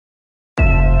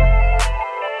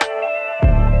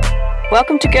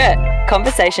Welcome to GERT,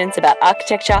 conversations about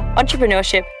architecture,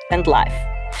 entrepreneurship and life.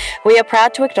 We are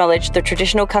proud to acknowledge the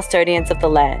traditional custodians of the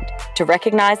land, to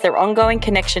recognise their ongoing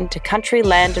connection to country,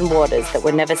 land and waters that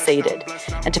were never ceded,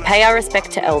 and to pay our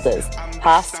respect to elders,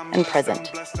 past and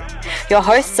present. Your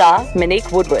hosts are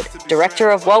Monique Woodward,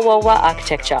 Director of Wal Wal Wal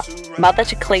Architecture, mother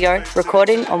to Cleo,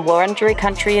 recording on Wurundjeri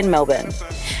country in Melbourne,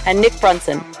 and Nick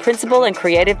Brunson, Principal and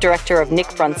Creative Director of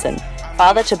Nick Brunson,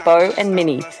 father to Bo and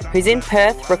Minnie, who's in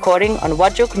Perth recording on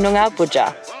Wajjuk Noongar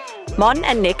Budja. Mon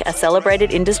and Nick are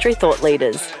celebrated industry thought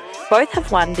leaders. Both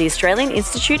have won the Australian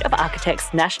Institute of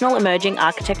Architects National Emerging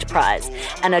Architect Prize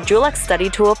and are Dulux Study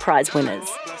Tour Prize winners.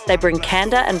 They bring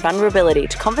candour and vulnerability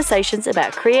to conversations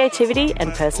about creativity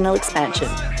and personal expansion.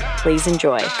 Please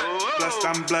enjoy.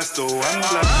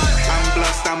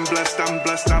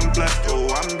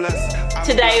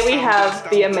 Today we have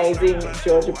the amazing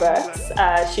Georgia Birks.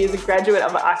 She is a graduate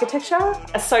of architecture,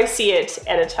 associate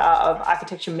editor of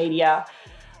architecture media,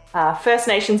 First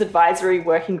Nations Advisory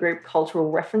Working Group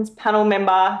Cultural Reference Panel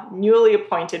member, newly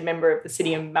appointed member of the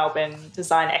City of Melbourne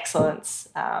Design Excellence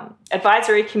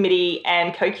Advisory Committee,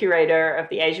 and co-curator of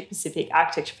the Asia Pacific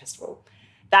Architecture Festival.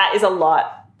 That is a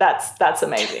lot. That's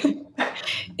amazing.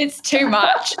 It's too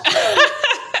much.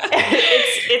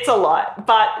 It's a lot,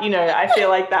 but you know, I feel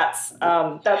like that's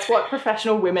what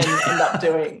professional women end up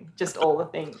doing, just all the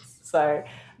things. So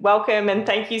welcome and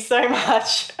thank you so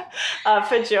much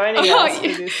for joining us for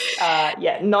this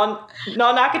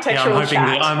non-architectural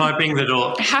chat. I'm hoping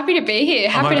that happy to be here.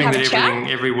 Happy to have a chat.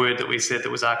 Every word that we said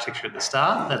that was architecture at the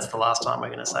start, that's the last time we're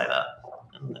going to say that.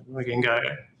 And then we can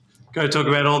go talk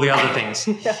about all the other things.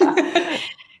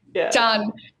 Yeah.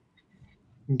 Done.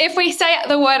 If we say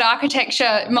the word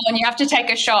architecture, Mon, you have to take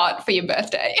a shot for your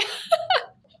birthday.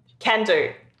 Can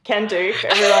do. For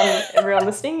everyone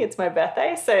listening, it's my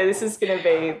birthday, so this is going to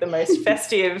be the most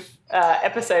festive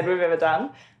episode we've ever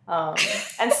done.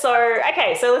 And so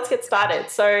let's get started.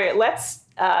 So let's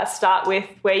start with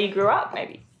where you grew up,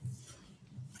 maybe.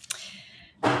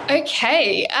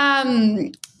 Okay.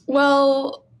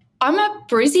 Well, I'm a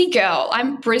Brizzy girl.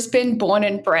 I'm Brisbane born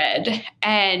and bred.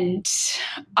 And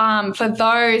for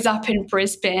those up in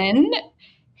Brisbane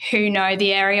who know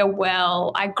the area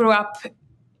well, I grew up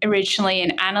originally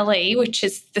in Annerley, which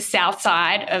is the south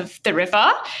side of the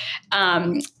river,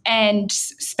 and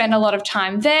spent a lot of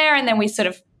time there. And then we sort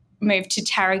of moved to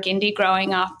Tarragindi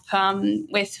growing up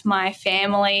with my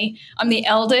family. I'm the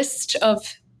eldest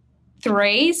of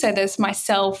three, so there's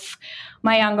myself,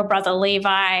 my younger brother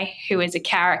Levi, who is a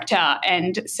character,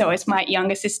 and so is my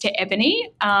younger sister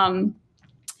Ebony. And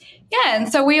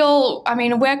so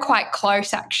we're quite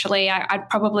close actually. I'd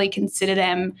probably consider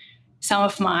them some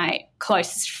of my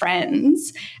closest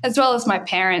friends, as well as my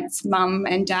parents. Mum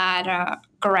and dad are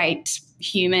great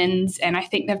humans, and I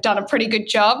think they've done a pretty good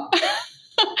job.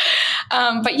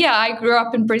 But yeah, I grew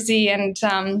up in Brizzy and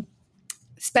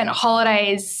spent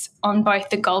holidays on both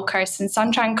the Gold Coast and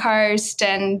Sunshine Coast,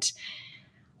 and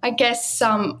I guess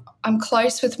I'm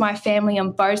close with my family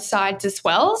on both sides as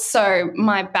well. So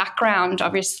my background,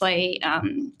 obviously,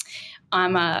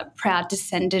 I'm a proud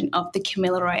descendant of the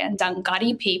Kamilaroi and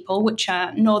Dunghutti people, which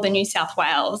are northern New South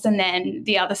Wales, and then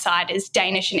the other side is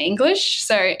Danish and English,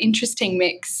 so interesting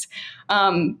mix.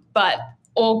 But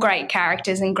all great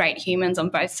characters and great humans on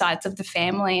both sides of the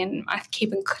family, and I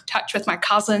keep in touch with my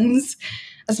cousins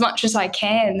as much as I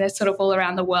can. They're sort of all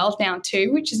around the world now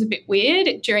too, which is a bit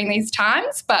weird during these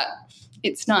times, but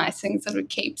it's nice and sort of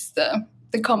keeps the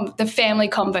family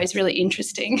combos really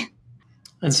interesting.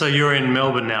 And so you're in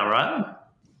Melbourne now, right?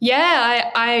 Yeah,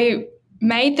 I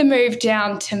made the move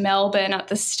down to Melbourne at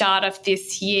the start of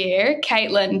this year.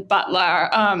 Caitlin Butler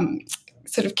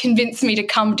sort of convinced me to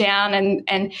come down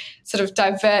and sort of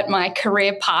divert my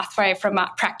career pathway from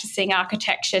practicing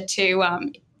architecture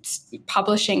to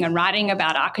publishing and writing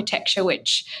about architecture,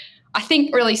 which I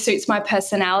think really suits my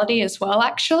personality as well,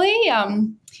 actually.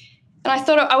 And I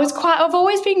thought I've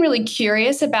always been really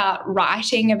curious about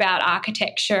writing about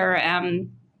architecture.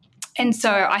 And so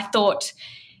I thought,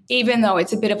 even though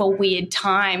it's a bit of a weird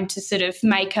time to sort of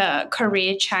make a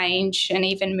career change and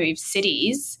even move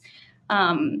cities,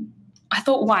 I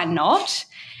thought, why not?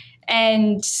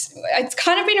 And it's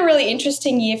kind of been a really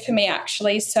interesting year for me,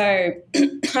 actually. So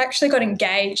I actually got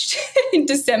engaged in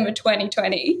December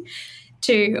 2020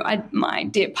 to my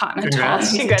dear partner, Tom,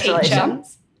 who's a teacher.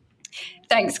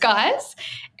 Thanks, guys.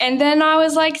 And then I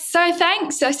was like, so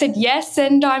thanks. I said yes,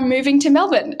 and I'm moving to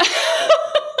Melbourne.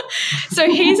 So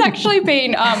he's actually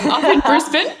been up in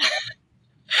Brisbane.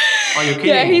 Oh, you're kidding?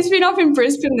 Yeah, he's been up in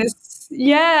Brisbane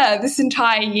this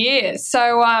entire year.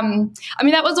 So,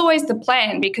 that was always the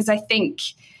plan, because I think,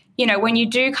 when you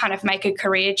do kind of make a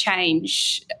career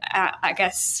change, I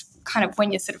guess kind of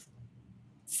when you're sort of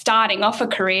starting off a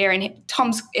career, and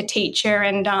Tom's a teacher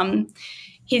and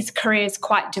his career is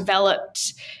quite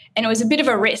developed, and it was a bit of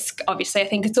a risk. Obviously, I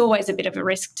think it's always a bit of a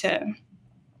risk to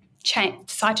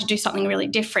decide to do something really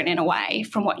different in a way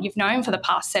from what you've known for the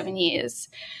past 7 years.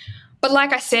 But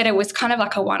like I said, it was kind of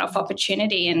like a one-off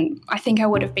opportunity, and I think I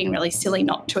would have been really silly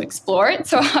not to explore it.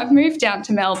 So I've moved down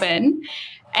to Melbourne,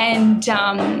 and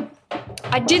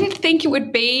I didn't think it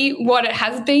would be what it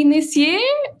has been this year,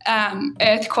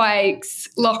 earthquakes,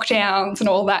 lockdowns and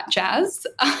all that jazz.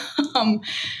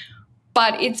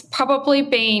 But it's probably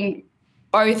been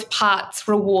both parts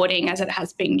rewarding as it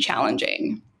has been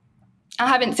challenging. I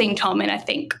haven't seen Tom in, I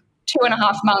think,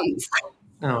 2.5 months.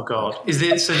 Oh, God.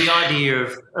 So the idea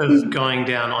of going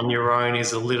down on your own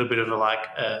is a little bit of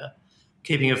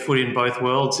keeping a foot in both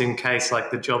worlds in case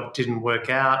like the job didn't work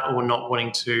out, or not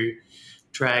wanting to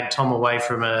drag Tom away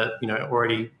from a,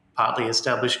 already partly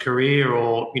established career,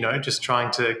 or, just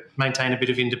trying to maintain a bit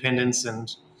of independence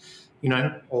and,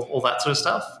 all that sort of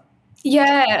stuff?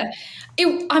 Yeah.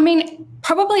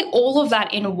 Probably all of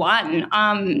that in one.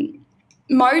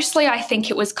 Mostly, I think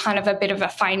it was kind of a bit of a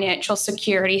financial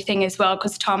security thing as well,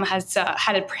 because Tom has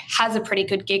a pretty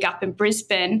good gig up in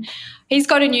Brisbane. He's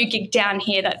got a new gig down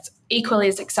here that's equally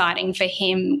as exciting for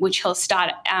him, which he'll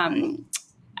start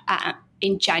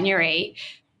in January.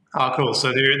 Oh, cool.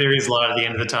 So there is light at the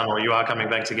end of the tunnel. You are coming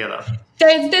back together.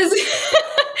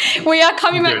 We are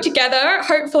coming back together,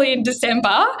 hopefully in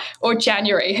December or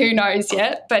January. Who knows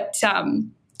yet? But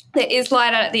there is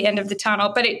light at the end of the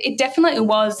tunnel. But it definitely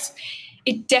was.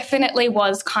 It definitely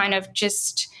was kind of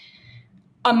just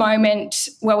a moment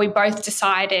where we both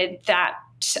decided that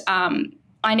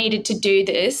I needed to do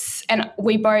this, and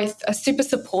we both are super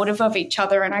supportive of each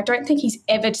other, and I don't think he's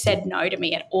ever said no to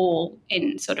me at all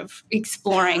in sort of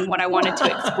exploring what I wanted to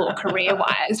explore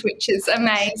career-wise, which is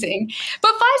amazing.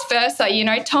 But vice versa,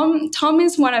 Tom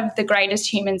is one of the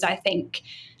greatest humans, I think.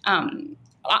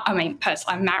 Personally,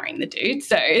 I'm marrying the dude,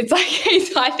 so it's like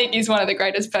I think he's one of the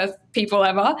greatest people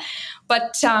ever.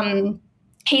 But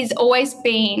he's always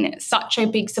been such a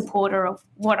big supporter of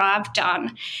what I've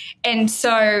done. And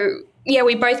so, yeah,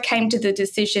 we both came to the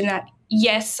decision that,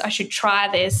 yes, I should try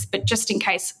this, but just in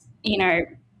case,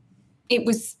 it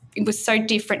was so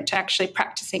different to actually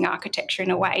practicing architecture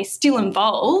in a way, still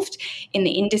involved in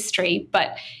the industry.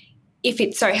 But if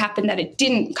it so happened that it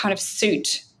didn't kind of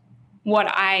suit what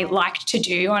I liked to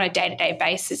do on a day-to-day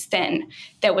basis, then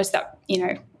there was that,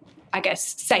 I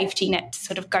guess, safety net to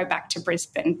sort of go back to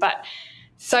Brisbane. But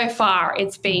so far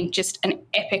it's been just an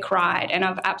epic ride and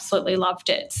I've absolutely loved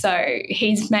it. So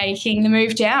he's making the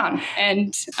move down,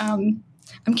 and I'm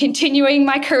continuing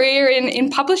my career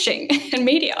in publishing and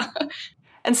media.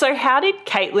 And so how did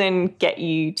Caitlin get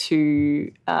you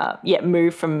to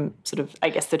move from sort of, I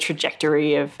guess, the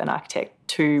trajectory of an architect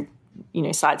to,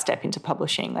 sidestep into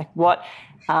publishing? Like what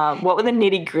were the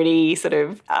nitty-gritty sort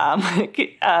of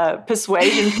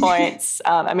persuasion points?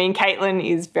 Caitlin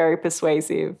is very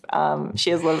persuasive. She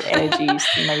has a lot of energy.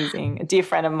 She's amazing, a dear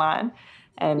friend of mine.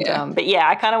 And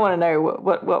I kind of want to know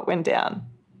what went down.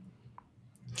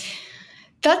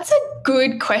 That's a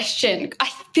good question. I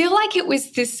feel like it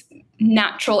was this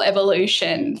natural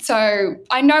evolution. So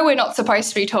I know we're not supposed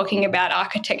to be talking about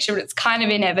architecture, but it's kind of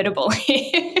inevitable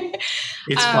here.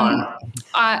 It's fun.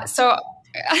 So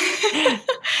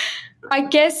I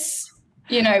guess,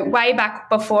 way back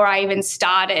before I even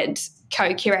started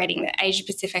co-curating the Asia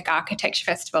Pacific Architecture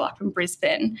Festival up in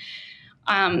Brisbane,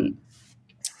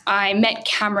 I met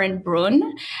Cameron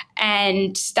Brun,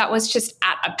 and that was just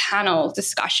at a panel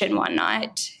discussion one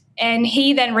night. And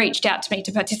he then reached out to me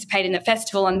to participate in the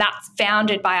festival, and that's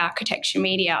founded by Architecture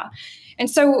Media. And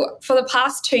so for the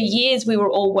past 2 years, we were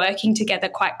all working together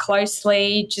quite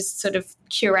closely, just sort of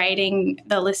curating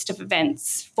the list of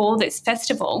events for this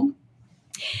festival.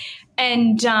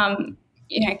 And,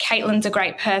 Caitlin's a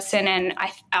great person, and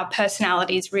our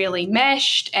personalities really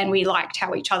meshed, and we liked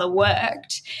how each other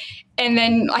worked. And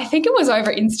then I think it was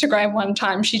over Instagram one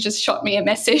time, she just shot me a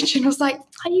message and was like,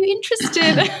 are you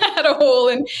interested at all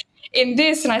in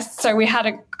this? And so we had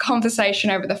a conversation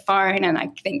over the phone, and I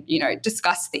think,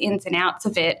 discussed the ins and outs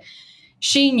of it.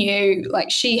 She knew,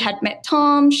 she had met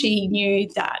Tom. She knew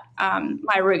that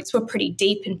my roots were pretty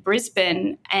deep in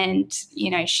Brisbane, and,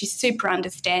 she's super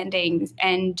understanding.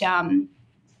 And,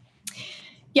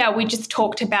 we just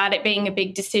talked about it being a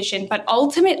big decision. But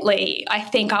ultimately, I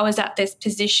think I was at this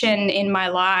position in my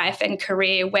life and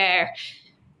career where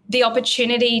the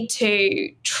opportunity to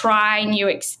try new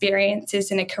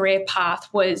experiences in a career path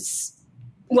was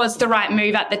the right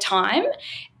move at the time.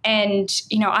 And,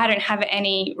 you know, I don't have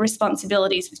any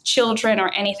responsibilities with children or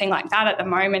anything like that at the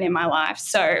moment in my life.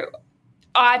 So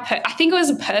I think it was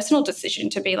a personal decision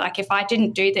to be like, if I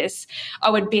didn't do this, I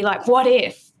would be like, what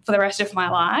if, for the rest of my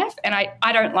life? And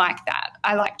I don't like that.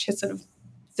 I like to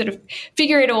sort of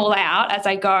figure it all out as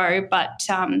I go, but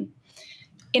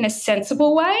in a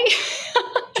sensible way.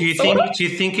 Do you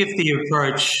think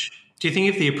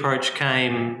if the approach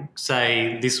came,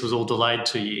 say, this was all delayed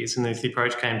 2 years, and if the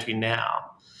approach came to you now,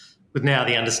 with now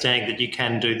the understanding that you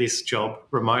can do this job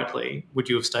remotely, would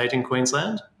you have stayed in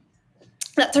Queensland?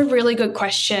 That's a really good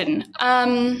question.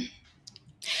 I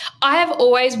have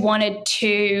always wanted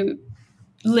to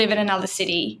live in another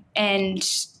city, and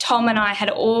Tom and I had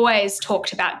always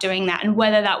talked about doing that, and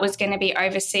whether that was going to be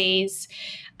overseas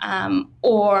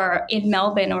or in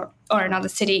Melbourne or another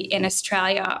city in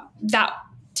Australia, that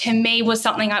to me was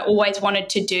something I always wanted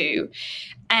to do.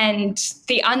 And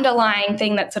the underlying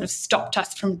thing that sort of stopped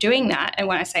us from doing that, and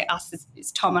when I say us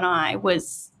is Tom and I,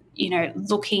 was, you know,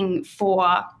 looking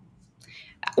for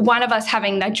one of us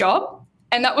having the job.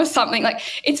 And that was something like,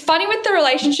 it's funny with the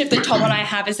relationship that Tom and I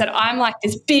have is that I'm like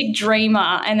this big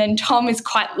dreamer, and then Tom is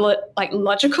quite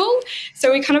logical.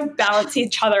 So we kind of balance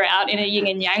each other out in a yin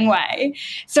and yang way.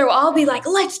 So I'll be like,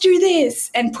 let's do this,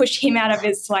 and push him out of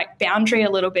his like boundary a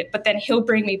little bit. But then he'll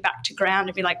bring me back to ground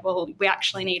and be like, well, we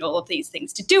actually need all of these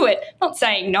things to do it. Not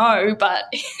saying no, but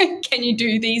can you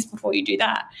do these before you do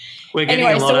that? We're getting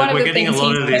a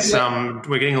lot of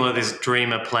this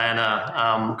dreamer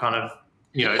planner kind of,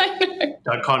 you know,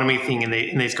 dichotomy thing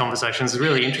in these conversations. Is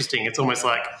really interesting. It's almost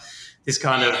like this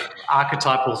kind of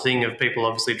archetypal thing of people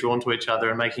obviously drawn to each other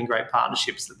and making great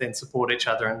partnerships that then support each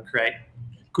other and create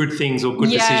good things or good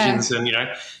decisions, and, you know,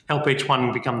 help each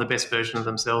one become the best version of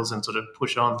themselves and sort of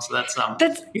push on. So that's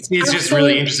it's just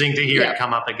really interesting to hear it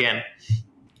come up again.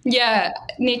 Yeah,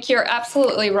 Nick, you're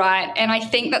absolutely right. And I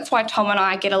think that's why Tom and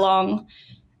I get along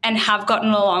and have gotten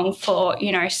along for,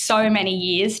 you know, so many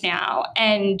years now.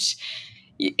 And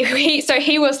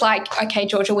he was like, okay,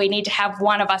 Georgia, we need to have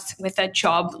one of us with a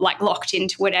job like locked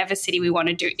into whatever city we want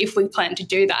to do if we plan to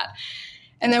do that.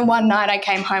 And then one night I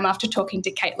came home after talking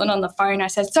to Caitlin on the phone. I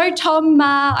said, so Tom,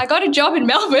 I got a job in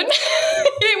Melbourne.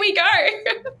 Here we go.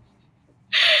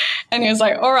 And he was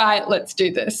like, all right, let's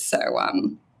do this. So,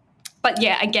 but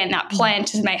yeah, again, that plan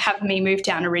to have me move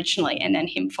down originally and then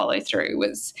him follow through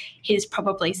was his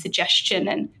probably suggestion,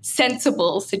 and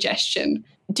sensible suggestion.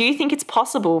 Do you think it's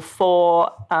possible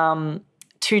for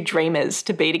two dreamers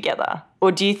to be together,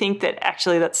 or do you think that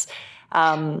actually that's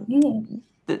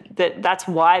that's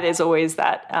why there's always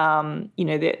that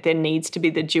there needs to be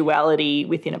the duality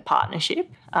within a partnership?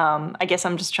 I guess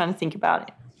I'm just trying to think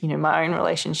about, you know, my own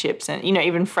relationships and, you know,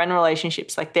 even friend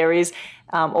relationships. Like there is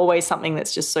always something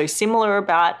that's just so similar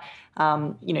about,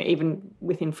 you know, even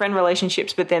within friend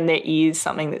relationships, but then there is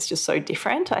something that's just so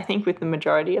different, I think, with the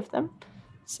majority of them.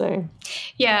 So,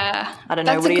 yeah, I don't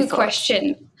know. That's what a are your good thoughts?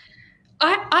 question.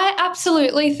 I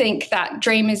absolutely think that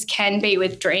dreamers can be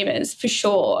with dreamers for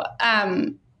sure.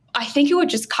 I think it would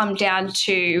just come down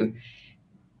to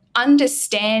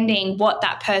understanding what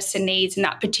that person needs in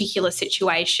that particular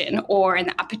situation or in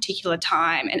that particular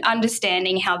time, and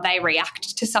understanding how they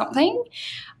react to something.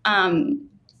 And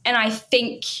I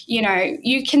think, you know,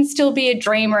 you can still be a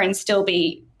dreamer and still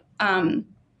be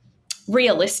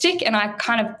realistic. And I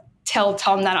kind of tell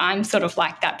Tom that I'm sort of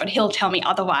like that, but he'll tell me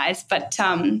otherwise. But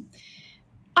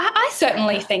I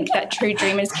certainly think that true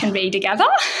dreamers can be together.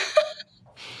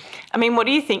 I mean, what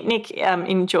do you think, Nick,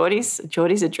 in Geordie's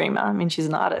a dreamer? I mean, she's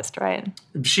an artist, right?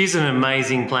 She's an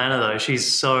amazing planner, though.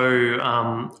 She's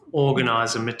so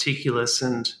organised and meticulous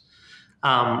and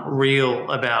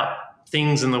real about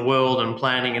things in the world and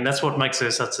planning, and that's what makes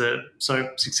her so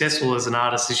successful as an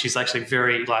artist. Is she's actually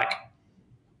very, like,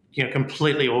 you know,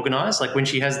 completely organised. Like when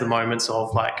she has the moments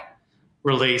of like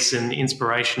release and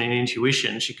inspiration and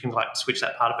intuition, she can like switch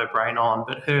that part of her brain on.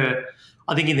 But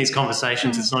I think in these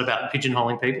conversations, it's not about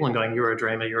pigeonholing people and going, you're a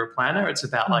dreamer, you're a planner. It's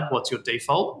about like, what's your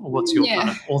default or what's your kind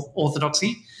of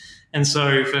orthodoxy. And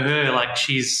so for her, like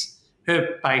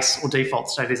her base or default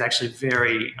state is actually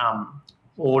very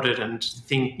ordered and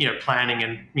planning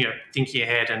and, you know, thinking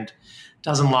ahead, and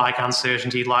doesn't like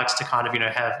uncertainty, likes to kind of, you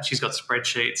know, she's got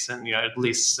spreadsheets and, you know,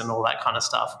 lists and all that kind of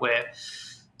stuff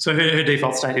so her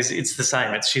default state is it's the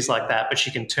same. She's like that, but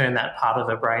she can turn that part of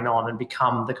her brain on and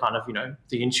become the kind of, you know,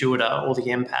 the intuitor or the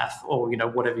empath or, you know,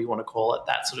 whatever you want to call it,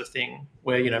 that sort of thing.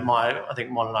 Where, you know, I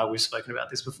think Mon and I, we've spoken about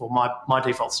this before. My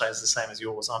default state is the same as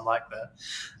yours. I'm like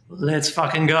let's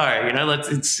fucking go, you know,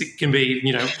 it can be,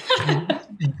 you know,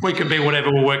 we can be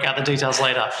whatever, we'll work out the details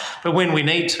later. But when we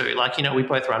need to, like, you know, we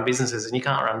both run businesses, and you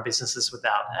can't run businesses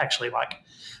without actually like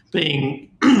being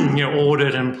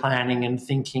ordered and planning and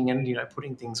thinking and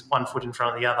putting things one foot in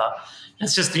front of the other.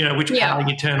 It's just which power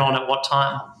you turn on at what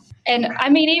time. And I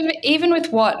mean, even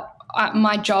with what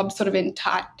my job sort of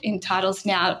entitles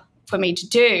now for me to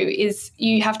do, is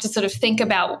you have to sort of think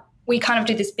about, we kind of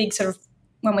do this big sort of,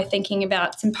 when we're thinking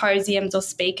about symposiums or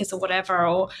speakers or whatever,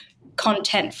 or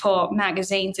content for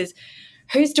magazines, is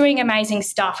who's doing amazing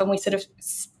stuff, and we sort of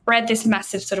spread this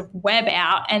massive sort of web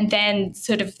out and then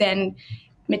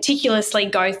meticulously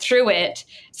go through it.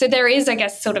 So there is, I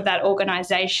guess, sort of that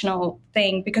organizational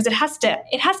thing, because it has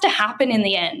to happen in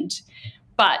the end.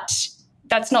 But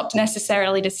that's not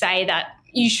necessarily to say that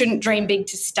you shouldn't dream big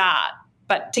to start,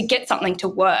 but to get something to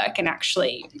work and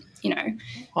actually,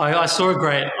 I saw a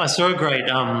great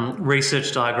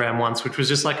research diagram once, which was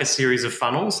just like a series of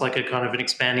funnels, like a kind of an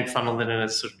expanding funnel, and then a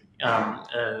sort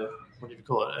of what do you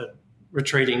call it, a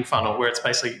retreating funnel, where it's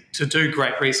basically to do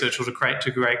great research or to create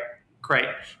great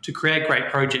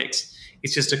projects.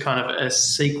 It's just a kind of a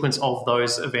sequence of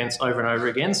those events over and over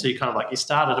again. So you kind of like, you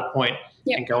start at a point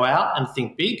and go out and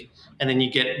think big, and then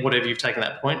you get whatever you've taken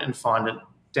that point and find it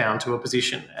down to a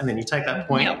position, and then you take that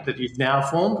point that you've now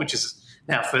formed, which is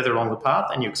now further along the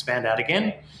path, and you expand out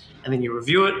again, and then you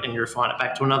review it and you refine it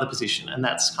back to another position. And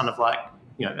that's kind of like,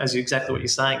 as exactly what you're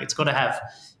saying, you've got to have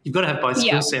both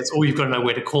skill sets, or you've got to know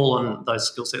where to call on those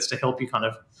skill sets to help you kind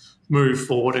of move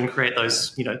forward and create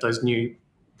those, those new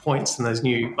points and those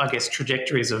new, I guess,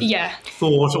 trajectories of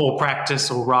thought or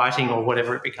practice or writing or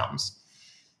whatever it becomes.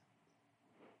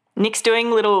 Nick's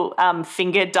doing little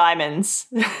finger diamonds,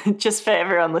 just for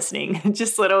everyone listening.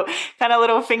 Just little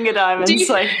finger diamonds. Do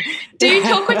you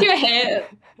talk with your hands?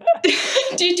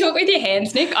 Do you talk with your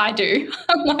hands, Nick? I do.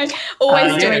 I'm like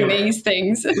always doing these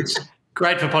things. It's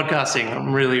great for podcasting.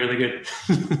 I'm really, really good.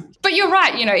 But you're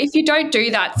right. If you don't do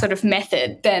that sort of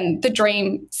method, then the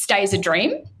dream stays a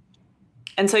dream.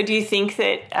 And so do you think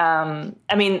that,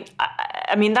 I mean,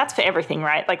 that's for everything,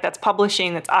 right? Like, that's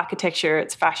publishing, that's architecture,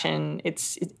 it's fashion,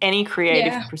 it's any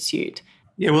creative pursuit.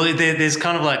 Yeah, well, there's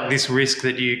kind of like this risk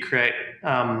that you create,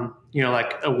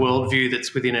 like a worldview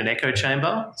that's within an echo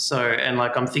chamber. So, and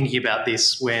like I'm thinking about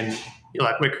this when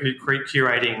we're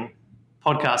curating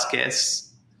podcast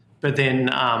guests, but then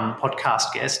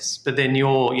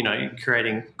you're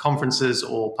creating conferences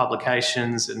or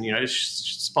publications and,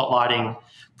 spotlighting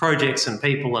projects and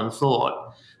people and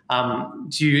thought.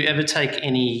 Do you ever take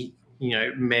any,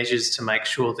 measures to make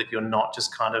sure that you're not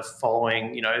just kind of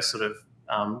following, sort of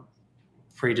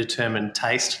predetermined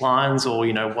taste lines, or,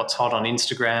 what's hot on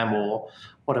Instagram or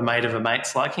what a mate of a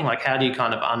mate's liking? Like, how do you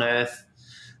kind of unearth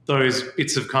those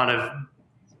bits of kind of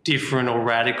different or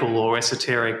radical or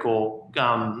esoteric or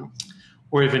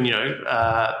even,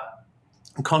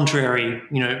 contrary,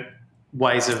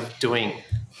 ways of doing?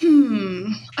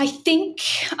 I think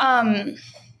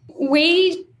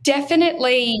we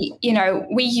definitely,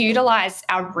 we utilize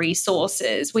our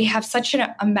resources. We have such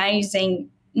an amazing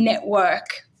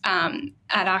network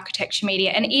at Architecture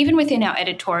Media, and even within our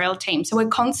editorial team. So we're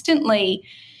constantly,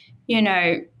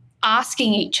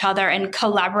 asking each other and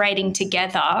collaborating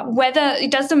together, whether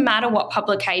it doesn't matter what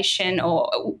publication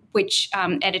or which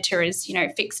editor is,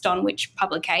 fixed on which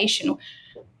publication.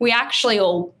 We actually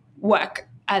all work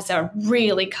as a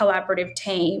really collaborative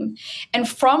team. And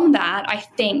from that, I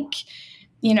think,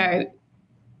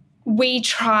 we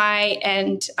try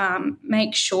and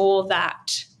make sure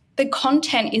that the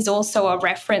content is also a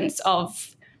reference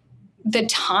of the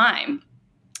time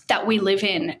that we live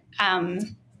in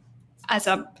as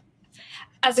a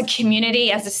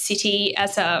community, as a city,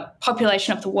 as a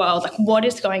population of the world. Like, what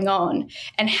is going on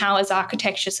and how is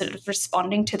architecture sort of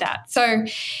responding to that? So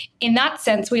in that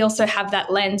sense, we also have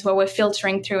that lens where we're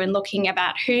filtering through and looking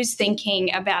about who's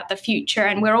thinking about the future,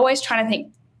 and we're always trying to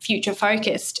think future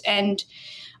focused. And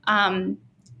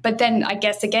but then I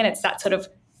guess, again, it's that sort of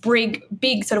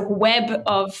big sort of web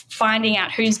of finding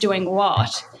out who's doing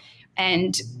what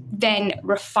and then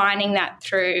refining that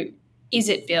through, is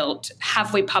it built?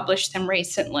 Have we published them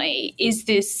recently? Is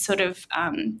this sort of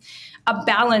a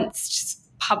balanced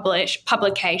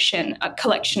publication, a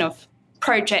collection of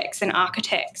projects and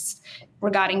architects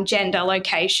regarding gender,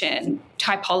 location,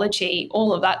 typology,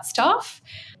 all of that stuff?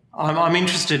 I'm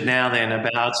interested now then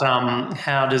about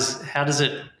how does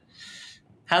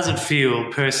it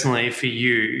feel personally for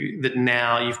you that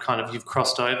now you've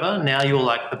crossed over? Now you're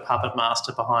like the puppet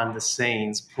master behind the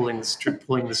scenes, pulling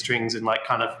the strings and like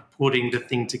kind of putting the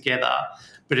thing together.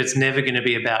 But it's never going to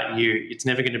be about you. It's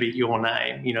never going to be your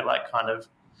name. You might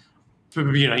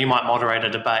moderate a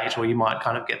debate, or you might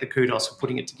kind of get the kudos for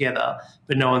putting it together.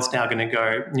 But no one's now going to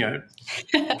go,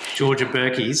 Georgia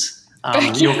Birks.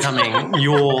 You're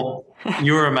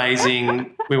You're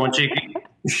amazing. We want you.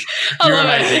 You're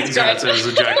amazing. So that was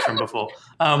a joke from before.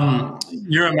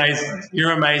 You're amazing.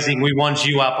 You're amazing. We want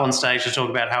you up on stage to talk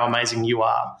about how amazing you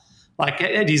are. Like,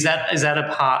 is that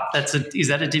a part? Is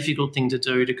that a difficult thing to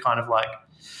do? To kind of like,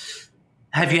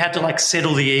 have you had to like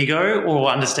settle the ego, or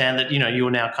understand that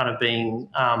you're now kind of being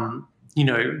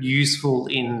useful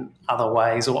in other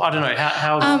ways, or I don't know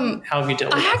how have you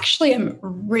dealt with I actually am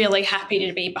really happy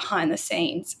to be behind the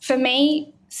scenes. For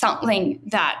me, something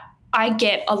that I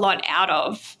get a lot out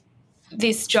of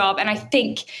this job, and I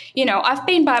think, I've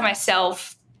been by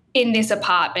myself in this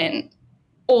apartment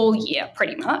all year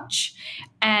pretty much,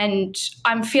 and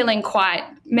I'm feeling quite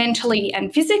mentally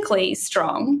and physically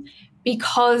strong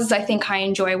because I think I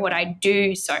enjoy what I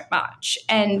do so much.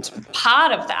 And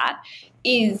part of that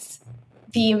is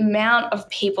the amount of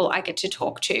people I get to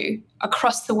talk to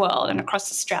across the world and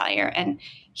across Australia and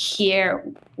hear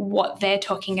what they're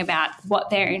talking about, what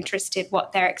they're interested,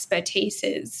 what their expertise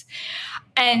is.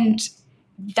 And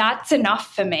that's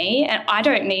enough for me. And I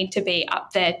don't need to be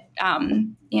up there,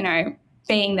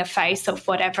 being the face of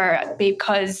whatever,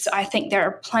 because I think there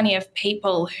are plenty of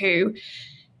people who,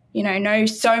 know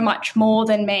so much more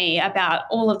than me about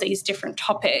all of these different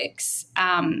topics.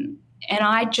 And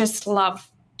I just love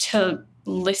to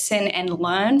listen and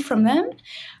learn from them.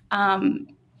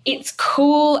 It's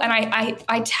cool, and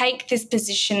I take this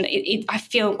position. I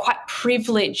feel quite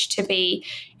privileged to be,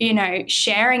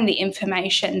 sharing the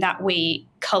information that we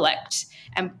collect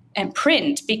and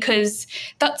print, because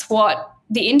that's what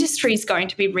the industry is going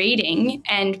to be reading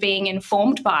and being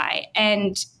informed by.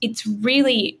 And it's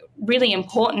really, really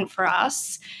important for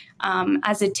us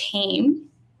as a team,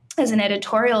 as an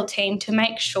editorial team, to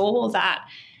make sure that,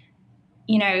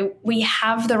 we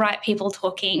have the right people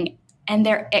talking, and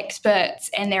they're experts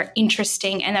and they're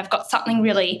interesting and they've got something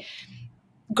really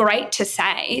great to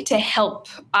say to help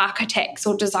architects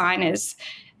or designers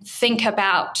think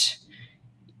about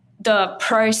the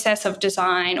process of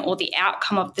design or the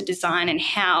outcome of the design and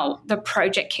how the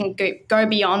project can go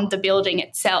beyond the building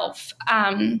itself.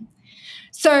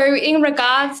 So in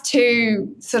regards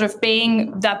to sort of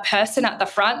being the person at the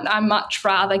front, I'm much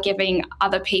rather giving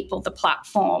other people the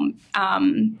platform.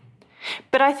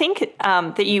 But I think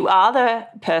that you are the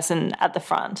person at the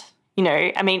front.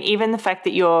 Even the fact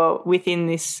that you're within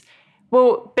this,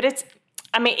 but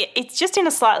it's just in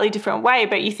a slightly different way.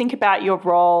 But you think about your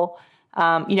role,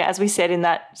 as we said in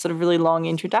that sort of really long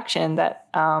introduction, that,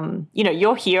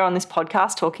 you're here on this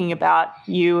podcast talking about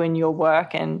you and your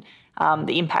work and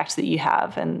the impact that you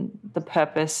have and the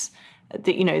purpose that,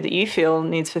 that you feel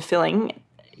needs fulfilling.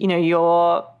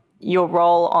 Your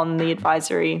role on the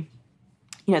advisory,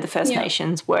 the First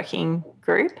Nations working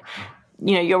group,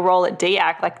 your role at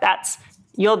DAC, like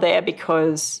you're there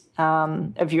because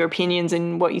of your opinions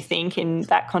and what you think, and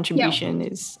that contribution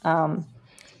is,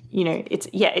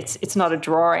 it's not a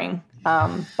drawing,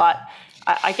 but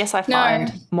I guess I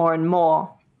find more and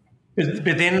more.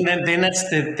 But then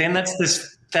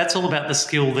that's all about the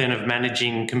skill then of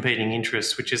managing competing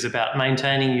interests, which is about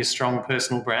maintaining your strong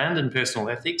personal brand and personal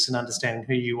ethics and understanding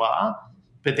who you are,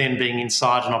 but then being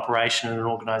inside an operation and an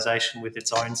organisation with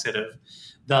its own set of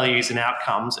values and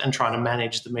outcomes and trying to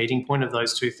manage the meeting point of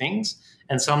those two things.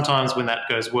 And sometimes when that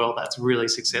goes well, that's really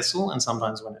successful, and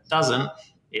sometimes when it doesn't,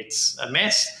 it's a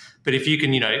mess. But if you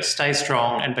can, stay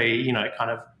strong and be,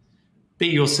 kind of be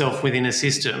yourself within a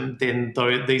system, then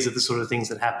these are the sort of things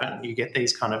that happen. You get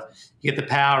the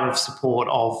power of support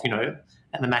of,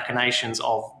 and the machinations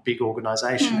of big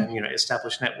organisation and,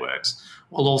 established networks,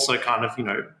 while also kind of,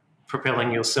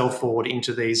 propelling yourself forward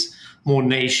into these more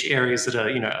niche areas that are,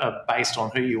 are based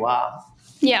on who you are.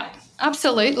 Yeah,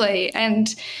 absolutely.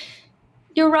 And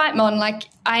you're right, Mon. Like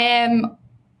I am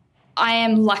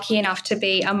lucky enough to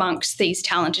be amongst these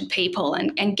talented people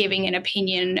and giving an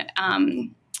opinion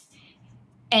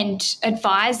and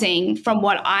advising from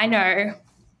what I know.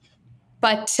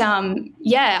 But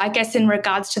I guess in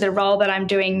regards to the role that I'm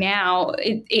doing now,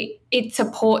 it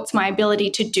supports my ability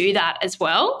to do that as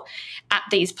well at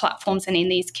these platforms and in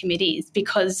these committees,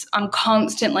 because I'm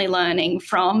constantly learning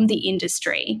from the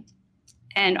industry,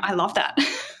 and I love that.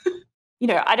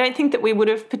 I don't think that we would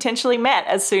have potentially met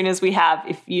as soon as we have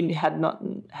if you had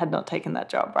not taken that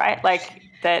job, right? Like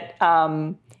that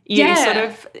sort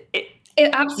of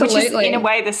absolutely, which is in a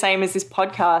way the same as this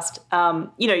podcast.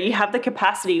 You have the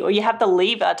capacity or you have the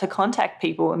lever to contact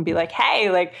people and be like, hey,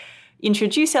 like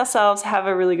introduce ourselves, have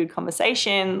a really good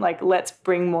conversation, like let's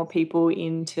bring more people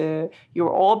into your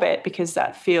orbit, because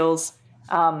that feels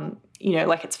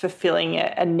like it's fulfilling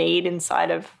a need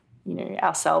inside of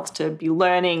ourselves to be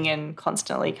learning and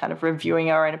constantly kind of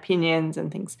reviewing our own opinions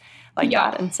and things like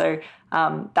that. And so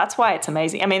that's why it's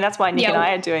amazing. I mean, that's why Nick and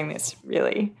I are doing this,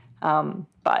 really.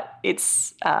 But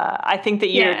it's, I think that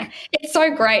it's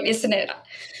so great, isn't it?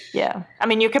 Yeah. I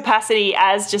mean, your capacity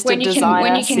as just a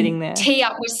designer sitting there. Tee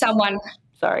up with someone.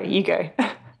 Sorry, you go.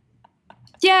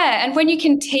 Yeah, and when you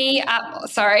can tee up,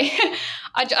 sorry,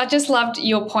 I just loved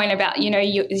your point about,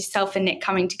 yourself and Nick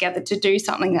coming together to do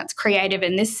something that's creative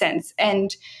in this sense.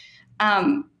 And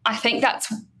I think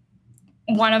that's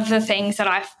one of the things that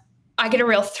I get a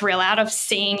real thrill out of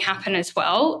seeing happen as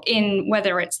well, in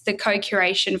whether it's the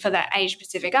co-curation for the Asia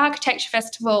Pacific Architecture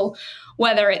Festival,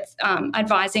 whether it's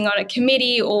advising on a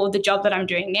committee, or the job that I'm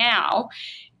doing now,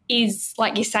 is,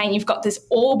 like you're saying, you've got this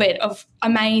orbit of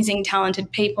amazing,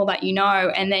 talented people that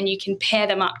and then you can pair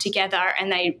them up together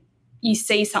and you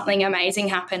see something amazing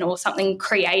happen, or something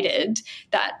created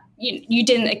that you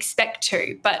didn't expect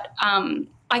to. But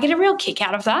I get a real kick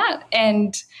out of that,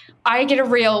 and I get a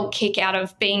real kick out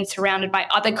of being surrounded by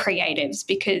other creatives,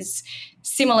 because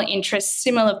similar interests,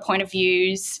 similar point of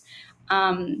views,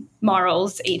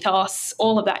 morals, ethos,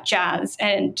 all of that jazz.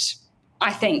 And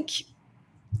I think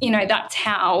that's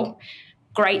how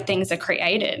great things are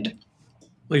created.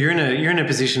 Well, you're in a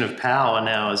position of power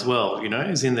now as well,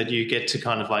 as in that you get to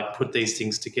kind of like put these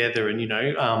things together and,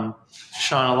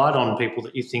 shine a light on people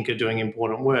that you think are doing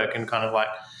important work, and kind of like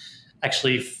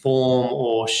actually form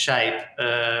or shape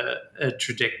a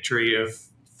trajectory of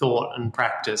thought and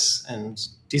practice and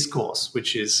discourse,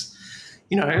 which is,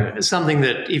 something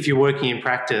that if you're working in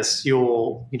practice,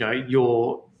 you're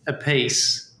a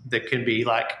piece that can be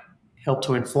like help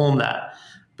to inform that.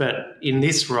 But in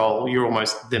this role, you're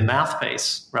almost the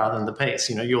mouthpiece rather than the piece.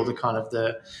 You're the kind of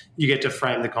you get to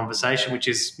frame the conversation, which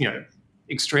is,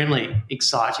 extremely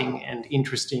exciting and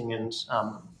interesting and,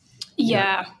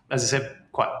 as I said,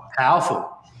 quite powerful.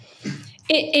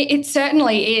 It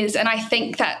certainly is. And I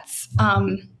think that's,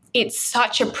 it's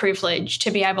such a privilege to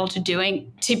be able to do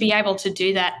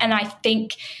that. And I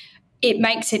think it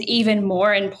makes it even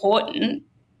more important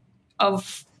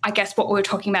of, I guess, what we were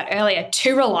talking about earlier,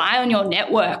 to rely on your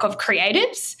network of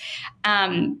creatives,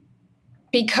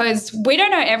 because we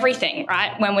don't know everything,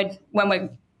 right? When we're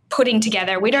putting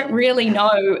together, we don't really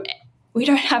know. We're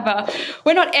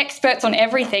not experts on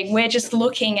everything. We're just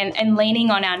looking and leaning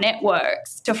on our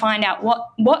networks to find out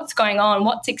what's going on,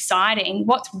 what's exciting,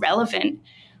 what's relevant,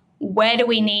 where do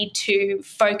we need to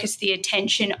focus the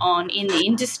attention on in the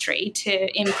industry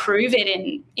to improve it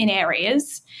in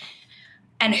areas,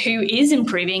 and who is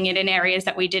improving it in areas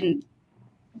that we didn't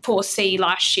foresee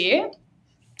last year.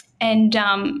 And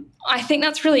I think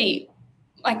that's really,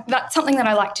 that's something that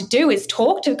I like to do, is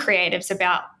talk to creatives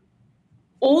about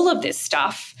all of this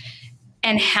stuff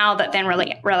and how that then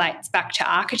relates back to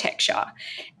architecture,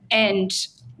 and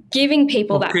giving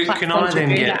people that platform to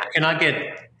do that.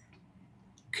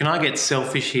 Can I get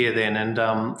selfish here then?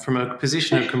 And from a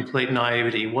position of complete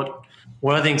naivety, what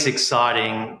I think is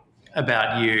exciting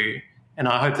about you, and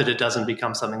I hope that it doesn't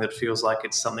become something that feels like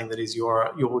it's something that is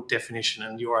your definition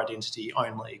and your identity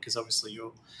only, because obviously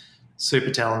you're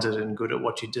super talented and good at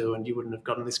what you do, and you wouldn't have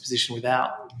gotten this position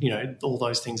without, all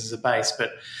those things as a base.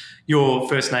 But your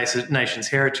First Nations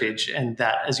heritage, and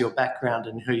that as your background,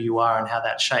 and who you are, and how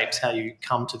that shapes how you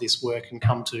come to this work and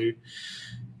come to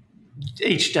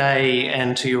each day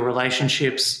and to your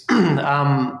relationships. Again,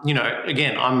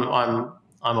 I'm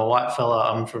a white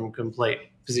fella. I'm from complete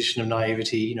position of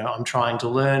naivety. I'm trying to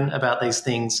learn about these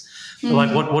things. Mm-hmm.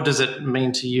 Like, what does it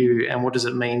mean to you, and what does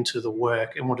it mean to the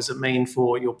work, and what does it mean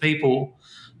for your people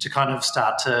to kind of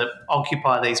start to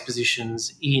occupy these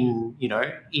positions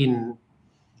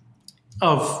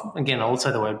of, again, I would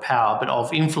say the word power, but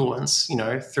of influence,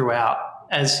 throughout,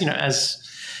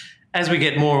 as we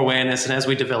get more awareness and as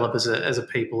we develop as a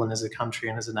people and as a country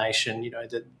and as a nation,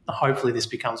 that hopefully this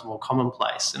becomes more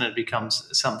commonplace, and it becomes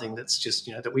something that's just,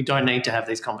 that we don't need to have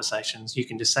these conversations. You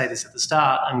can just say this at the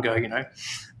start and go,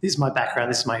 this is my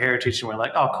background, this is my heritage, and we're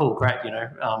like, oh, cool, great,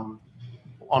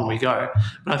 on we go.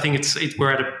 But I think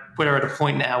we're at a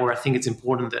point now where I think it's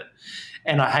important that,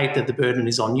 and I hate that the burden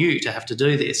is on you to have to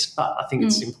do this, but I think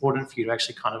it's important for you to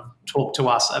actually kind of talk to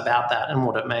us about that and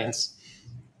what it means.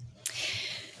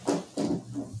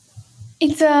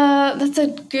 That's a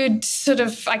good sort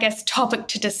of, I guess, topic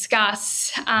to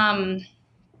discuss. I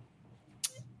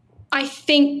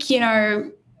think,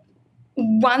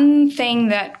 one thing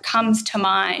that comes to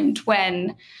mind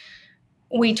when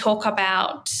we talk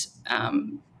about,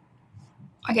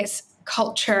 I guess,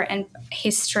 culture and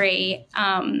history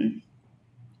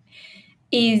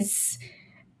is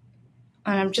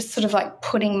and I'm just sort of like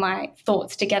putting my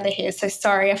thoughts together here, so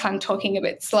sorry if I'm talking a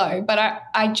bit slow, but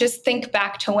I just think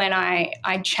back to when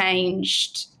I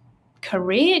changed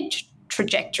career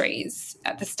trajectories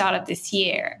at the start of this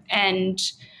year, and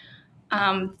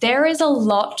there is a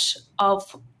lot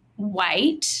of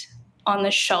weight on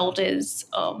the shoulders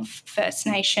of First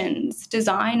Nations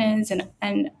designers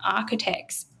and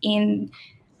architects in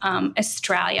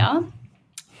Australia,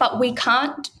 but we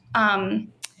can't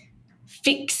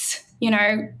fix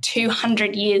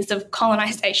 200 years of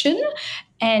colonisation.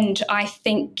 And I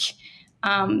think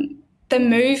the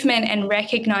movement and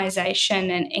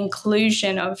recognisation and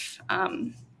inclusion of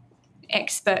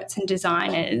experts and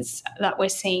designers that we're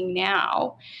seeing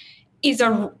now is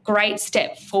a great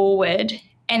step forward.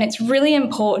 And it's really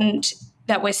important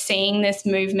that we're seeing this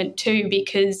movement too,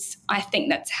 because I think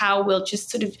that's how we'll just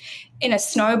sort of, in a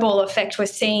snowball effect, we're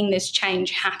seeing this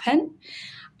change happen.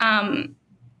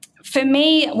 For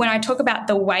me, when I talk about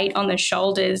the weight on the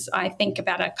shoulders, I think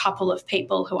about a couple of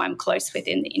people who I'm close with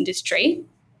in the industry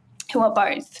who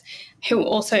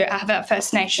also have a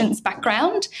First Nations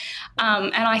background.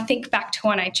 And I think back to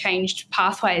when I changed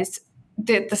pathways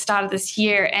at the start of this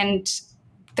year, and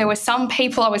there were some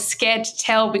people I was scared to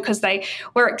tell because they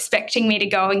were expecting me to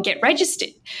go and get registered.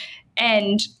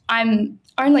 And I'm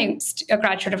only a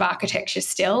graduate of architecture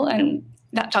still, and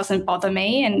that doesn't bother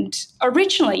me. And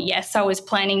originally, yes, I was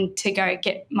planning to go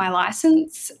get my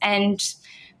license, and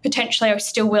potentially I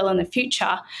still will in the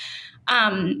future.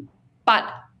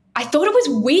 But I thought it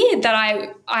was weird that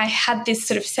I had this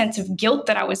sort of sense of guilt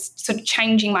that I was sort of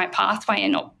changing my pathway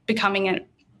and not becoming an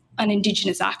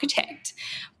Indigenous architect.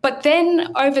 But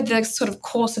then over the sort of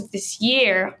course of this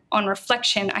year, on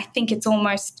reflection, I think it's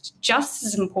almost just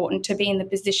as important to be in the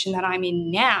position that I'm in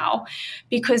now,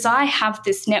 because I have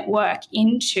this network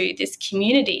into this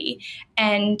community,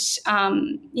 and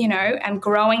I'm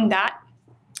growing that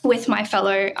with my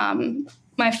fellow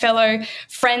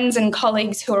friends and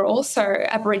colleagues who are also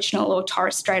Aboriginal or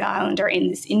Torres Strait Islander in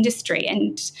this industry.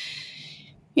 And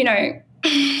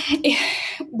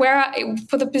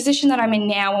for the position that I'm in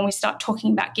now, when we start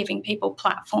talking about giving people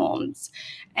platforms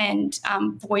and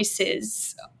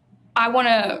voices,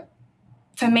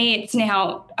 for me, it's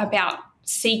now about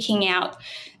seeking out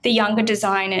the younger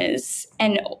designers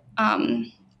and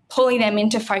pulling them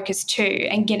into focus too,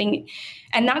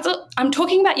 and I'm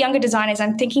talking about younger designers.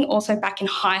 I'm thinking also back in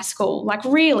high school. Like,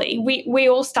 really, we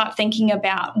all start thinking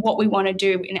about what we want to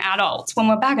do in adults when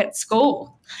we're back at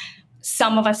school.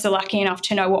 Some of us are lucky enough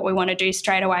to know what we want to do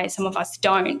straight away. Some of us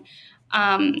don't.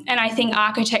 And I think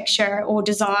architecture or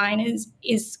design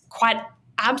is quite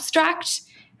abstract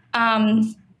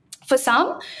for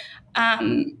some.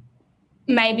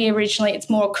 Maybe originally it's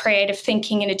more creative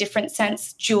thinking in a different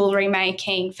sense, jewellery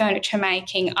making, furniture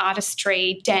making,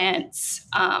 artistry, dance,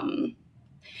 and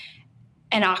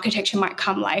architecture might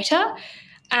come later.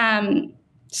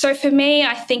 So for me,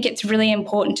 I think it's really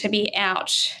important to be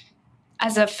out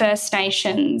as a First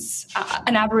Nations,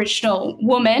 an Aboriginal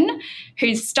woman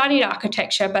who's studied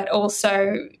architecture, but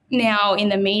also now in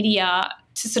the media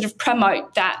to sort of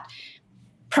promote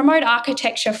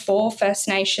architecture for First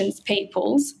Nations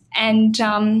peoples. And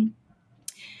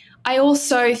I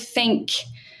also think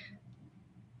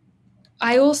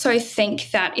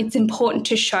that it's important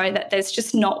to show that there's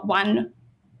just not one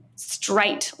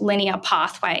straight linear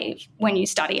pathway when you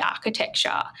study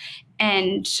architecture.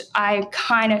 And I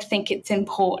kind of think it's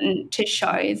important to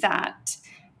show that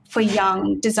for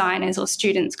young designers or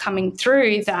students coming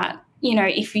through that,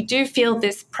 if you do feel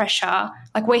this pressure,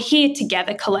 like, we're here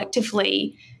together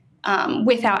collectively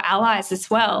with our allies as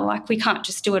well. Like, we can't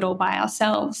just do it all by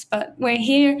ourselves, but we're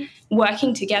here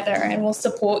working together, and we'll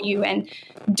support you, and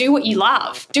do what you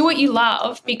love. Do what you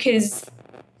love, because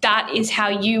that is how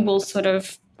you will sort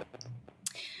of,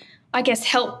 I guess,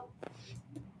 help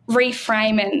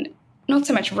reframe, and not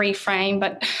so much reframe,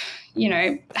 but,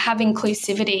 have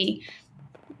inclusivity,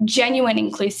 genuine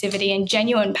inclusivity and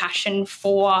genuine passion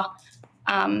for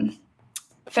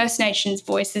First Nations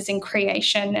voices in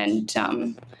creation and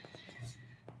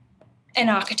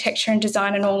architecture and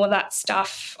design and all of that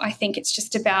stuff. I think it's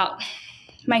just about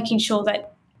making sure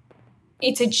that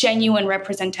it's a genuine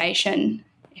representation,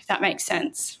 if that makes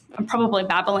sense. I'm probably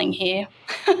babbling here.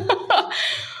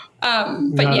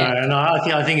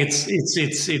 I think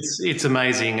it's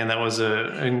amazing, and that was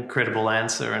an incredible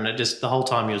answer. And it just, the whole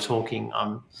time you're talking,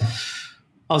 I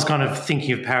was kind of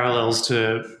thinking of parallels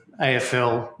to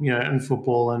AFL, and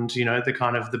football, and the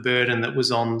kind of the burden that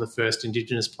was on the first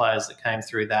Indigenous players that came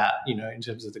through that, in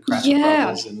terms of the Cratchit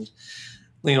brothers and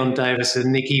Leon Davis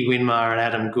and Nicky Winmar and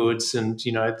Adam Goods, and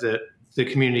that the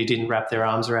community didn't wrap their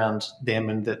arms around them,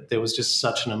 and that there was just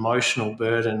such an emotional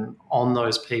burden on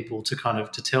those people to kind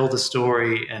of to tell the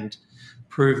story and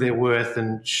prove their worth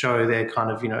and show their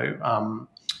kind of,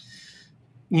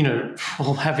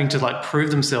 well, having to like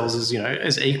prove themselves as,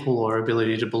 as equal or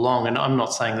ability to belong. And I'm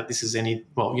not saying that this is any,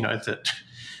 that,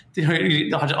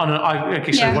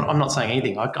 I'm not saying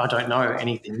anything. I don't know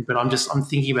anything, but I'm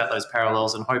thinking about those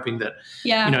parallels and hoping that,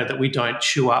 that we don't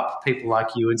chew up people like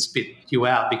you and spit you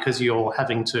out because you're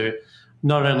having to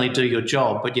not only do your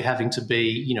job, but you're having to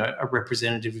be, a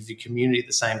representative of your community at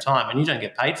the same time, and you don't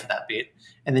get paid for that bit.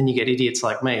 And then you get idiots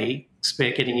like me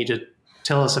getting you to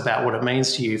tell us about what it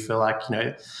means to you for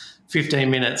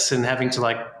 15 minutes and having to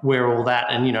wear all that.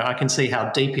 And, I can see how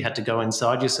deep you had to go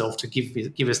inside yourself to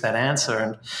give us that answer.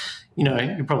 And,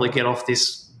 you probably get off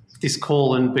this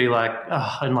call and be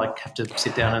have to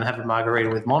sit down and have a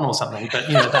margarita with Mon or something. But,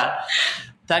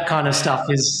 that kind of stuff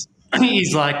is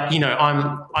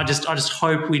I just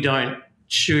hope we don't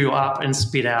chew you up and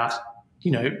spit out,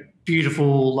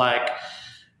 beautiful,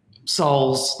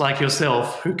 souls like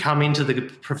yourself who come into the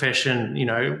profession,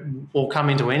 or come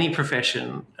into any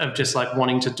profession of just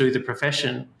wanting to do the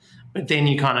profession, but then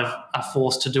you kind of are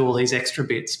forced to do all these extra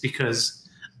bits because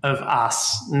of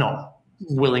us not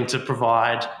willing to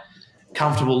provide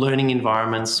comfortable learning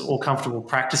environments or comfortable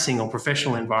practicing or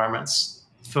professional environments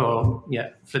for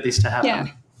this to happen. Yeah,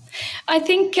 I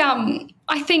think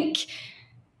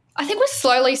we're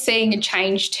slowly seeing a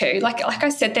change too. Like I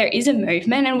said, there is a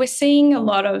movement, and we're seeing a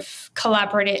lot of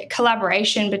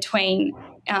collaboration between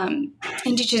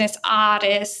Indigenous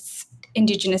artists,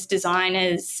 Indigenous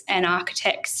designers and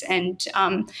architects. And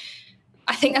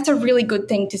I think that's a really good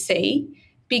thing to see,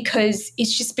 because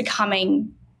it's just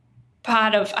becoming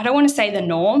part of, I don't want to say the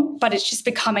norm, but it's just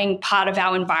becoming part of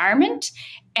our environment.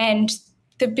 And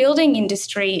the building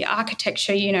industry,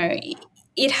 architecture,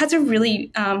 it has a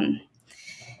really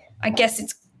I guess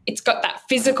it's got that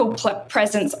physical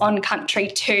presence on country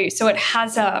too. So it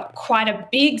has quite a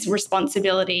big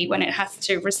responsibility when it has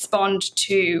to respond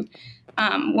to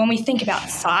when we think about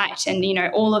site and,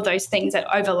 all of those things that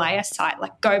overlay a site.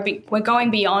 We're going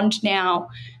beyond now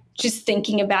just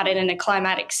thinking about it in a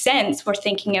climatic sense. We're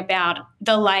thinking about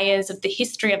the layers of the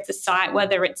history of the site,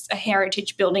 whether it's a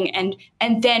heritage building and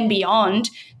then beyond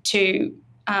to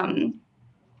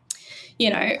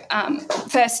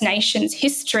First Nations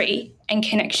history and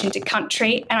connection to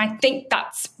country. And I think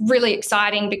that's really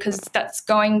exciting, because that's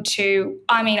going to,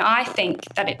 I think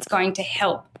that it's going to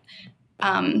help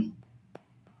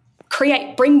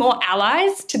bring more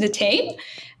allies to the team.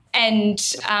 And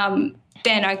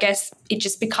then I guess it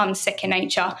just becomes second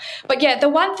nature. But yeah, the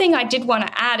one thing I did want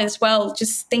to add as well,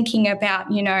 just thinking about,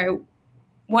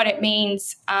 what it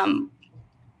means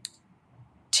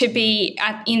to be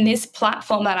in this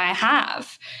platform that I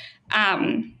have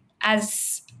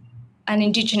as an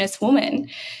Indigenous woman,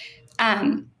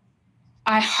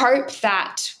 I hope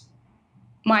that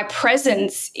my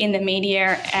presence in the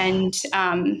media and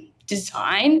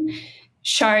design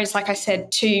shows, like I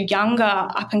said, to younger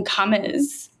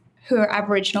up-and-comers who are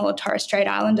Aboriginal or Torres Strait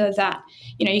Islander that,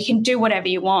 you can do whatever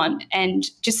you want, and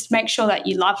just make sure that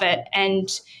you love it.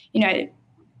 And,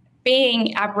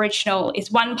 being Aboriginal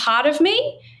is one part of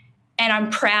me, and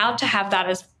I'm proud to have that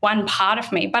as one part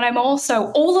of me. But I'm also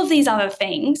all of these other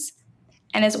things,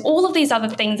 and there's all of these other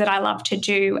things that I love to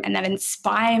do and that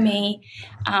inspire me.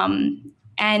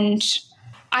 And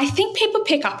I think people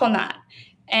pick up on that.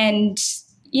 And,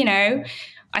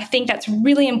 I think that's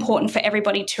really important for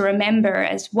everybody to remember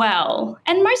as well.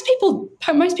 And most people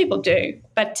do.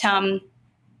 But, I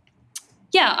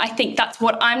think that's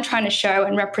what I'm trying to show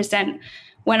and represent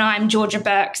when I'm Georgia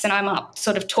Birks and I'm up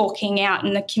sort of talking out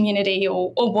in the community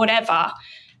or whatever,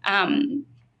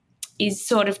 is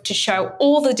sort of to show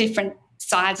all the different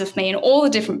sides of me and all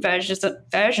the different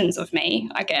versions of me,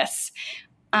 I guess,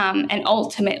 and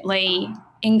ultimately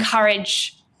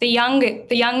encourage the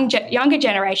younger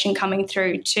generation coming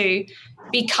through to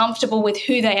be comfortable with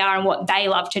who they are and what they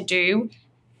love to do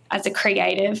as a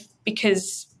creative,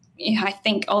 because I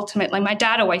think ultimately my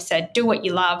dad always said, do what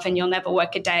you love and you'll never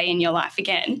work a day in your life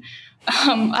again.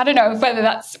 I don't know whether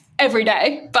that's every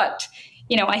day, but,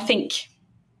 I think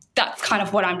that's kind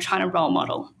of what I'm trying to role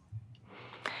model.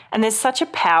 And there's such a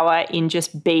power in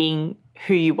just being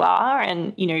who you are.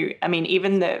 And,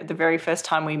 even the very first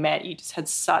time we met, you just had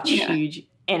such huge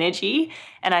energy.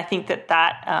 And I think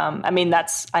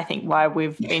that's, I think, why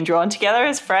we've been drawn together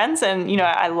as friends. And,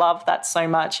 I love that so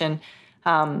much. And,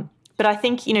 but I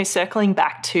think, circling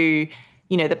back to,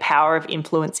 the power of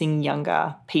influencing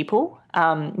younger people,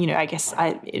 I guess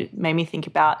it made me think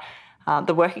about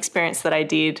the work experience that I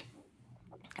did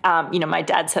my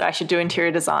dad said I should do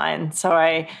interior design. So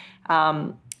I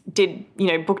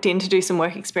booked in to do some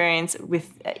work experience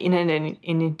in an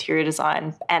interior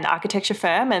design and architecture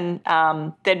firm, and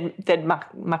they'd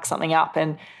muck something up.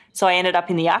 And so I ended up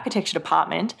in the architecture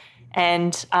department,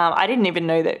 and I didn't even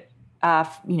know that,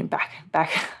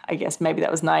 back, I guess maybe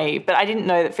that was naive, but I didn't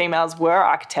know that females were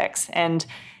architects. And,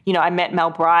 I met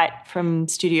Mel Bright from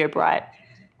Studio Bright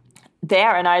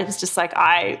there, and I was just like,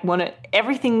 I want to,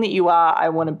 everything that you are, I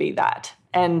want to be that.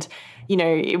 And,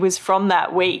 it was from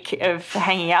that week of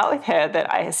hanging out with her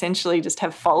that I essentially just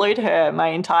have followed her my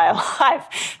entire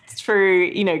life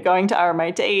through, going to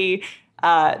RMIT,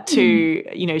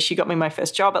 to, she got me my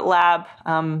first job at Lab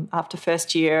after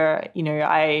first year.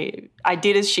 I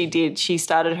did as she did. She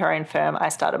started her own firm. I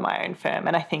started my own firm.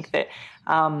 And I think that,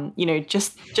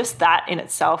 just that in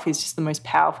itself is just the most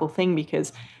powerful thing,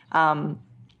 because,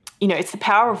 it's the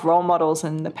power of role models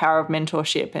and the power of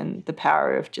mentorship and the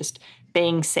power of just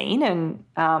being seen. And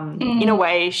in a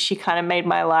way, she kind of made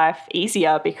my life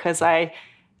easier, because I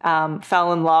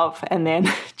fell in love, and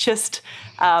then just,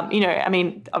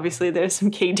 obviously there's some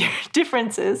key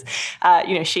differences.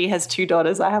 She has 2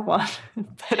 daughters, I have 1,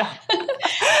 but,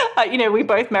 we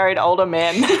both married older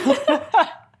men.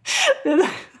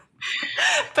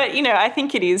 But, I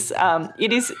think it is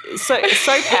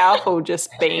so powerful just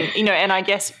being, and I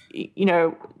guess,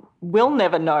 we'll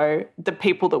never know the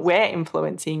people that we're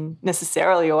influencing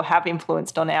necessarily or have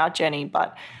influenced on our journey.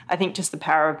 But I think just the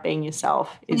power of being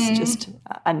yourself is just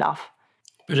enough.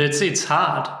 But it's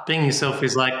hard. Being yourself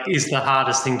is the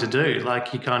hardest thing to do.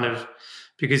 Like, you kind of,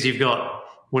 because you've got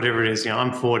whatever it is,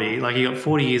 I'm 40, like you got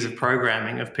 40 years of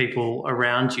programming of people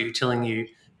around you telling you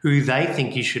who they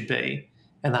think you should be.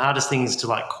 And the hardest thing is to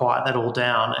quiet that all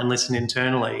down and listen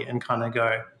internally and kind of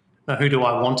go, no, who do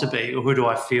I want to be, or who do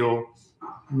I feel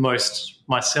most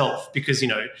myself? Because,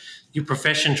 your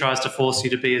profession tries to force you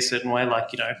to be a certain way,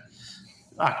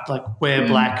 wear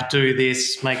black, do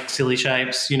this, make silly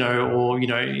shapes, or,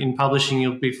 in publishing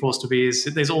you'll be forced to be,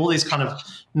 there's all these kind of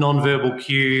non-verbal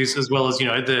cues, as well as,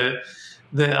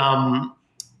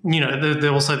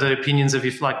 also the opinions of,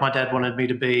 if my dad wanted me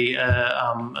to be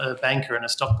a banker and a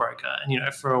stockbroker,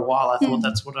 and for a while I thought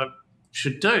that's what I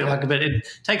should do. But it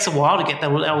takes a while to get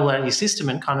that all out of your system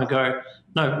and kind of go,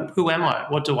 no, who am I?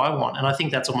 What do I want? And I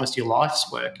think that's almost your life's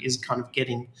work, is kind of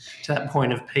getting to that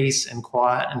point of peace and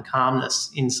quiet and calmness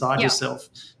inside yourself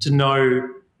to know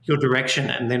your direction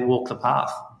and then walk the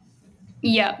path.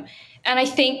 Yeah, and I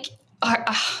think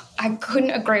I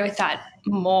couldn't agree with that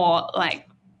more. I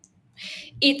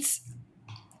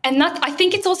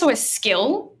think it's also a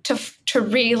skill to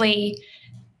really,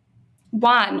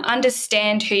 1,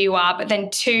 understand who you are, but then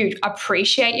 2,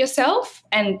 appreciate yourself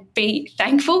and be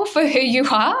thankful for who you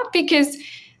are, because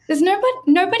there's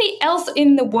nobody else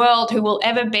in the world who will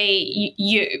ever be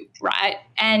you, right?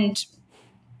 And,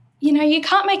 you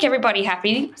can't make everybody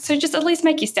happy, so just at least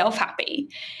make yourself happy.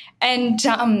 And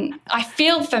I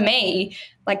feel for me,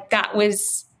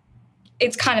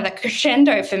 it's kind of a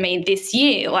crescendo for me this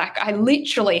year. I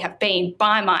literally have been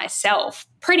by myself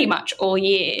pretty much all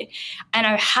year, and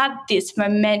I've had this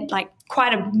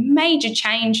quite a major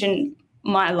change in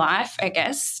my life, I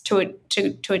guess,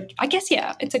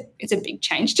 it's a big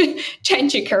change to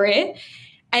change your career.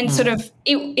 And sort of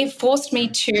it forced me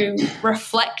to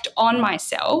reflect on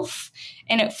myself,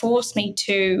 and it forced me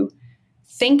to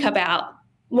think about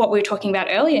what we were talking about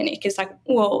earlier, Nick, is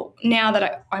well, now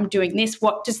that I'm doing this,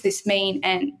 what does this mean?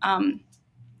 And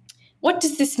what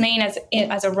does this mean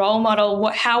as a role model?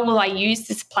 How will I use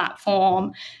this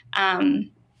platform? And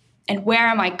where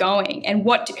am I going? And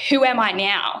who am I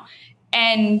now?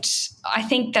 And I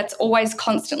think that's always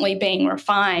constantly being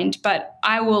refined, but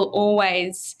I will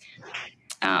always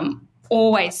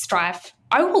strive.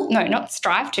 I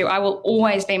will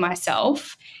always be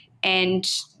myself. And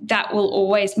that will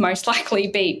always most likely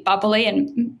be bubbly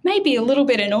and maybe a little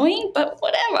bit annoying, but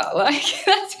whatever.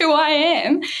 That's who I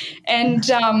am. And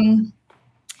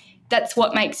that's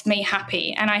what makes me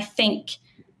happy. And I think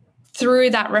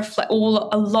through that a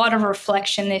lot of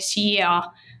reflection this year,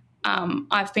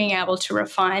 I've been able to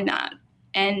refine that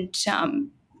and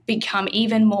become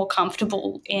even more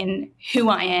comfortable in who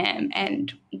I am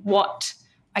and what,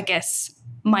 I guess,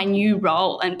 my new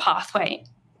role and pathway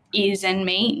is and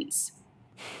means.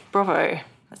 Bravo.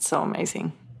 That's so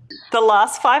amazing. The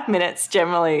last 5 minutes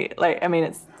generally,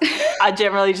 I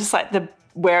generally just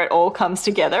where it all comes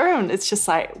together, and it's just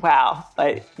wow,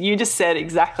 you just said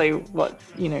exactly what,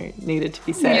 needed to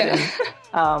be said. Yeah.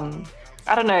 And,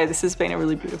 I don't know, this has been a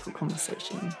really beautiful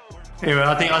conversation. Anyway,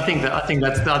 I think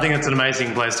that's an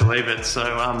amazing place to leave it. So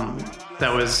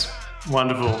that was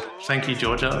wonderful. Thank you,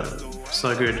 Georgia.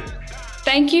 So good.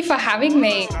 Thank you for having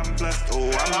me. I'm blessed,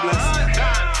 oh, I'm blessed.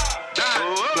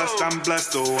 Blessed, I'm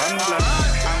blessed, oh, I'm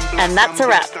blessed. And that's a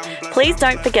wrap. Please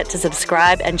don't forget to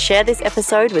subscribe and share this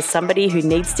episode with somebody who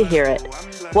needs to hear it.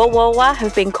 Wawawa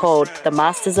have been called the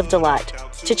Masters of Delight.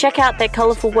 To check out their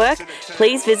colourful work,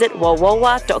 please visit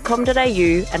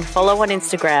wawawa.com.au and follow on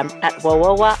Instagram at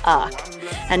wawawaarc.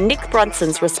 And Nick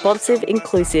Brunson's responsive,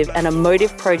 inclusive and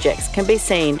emotive projects can be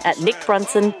seen at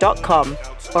nickbrunson.com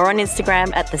or on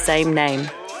Instagram at the same name.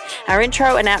 Our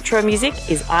intro and outro music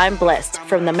is I'm Blessed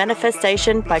from The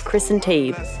Manifestation by Chris and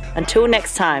Teeb. Until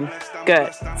next time,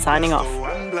 Gert, signing off.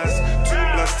 I'm blessed, too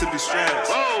blessed to be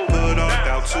stressed. Put off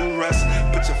doubt to rest,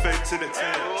 put your faith to the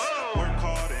test.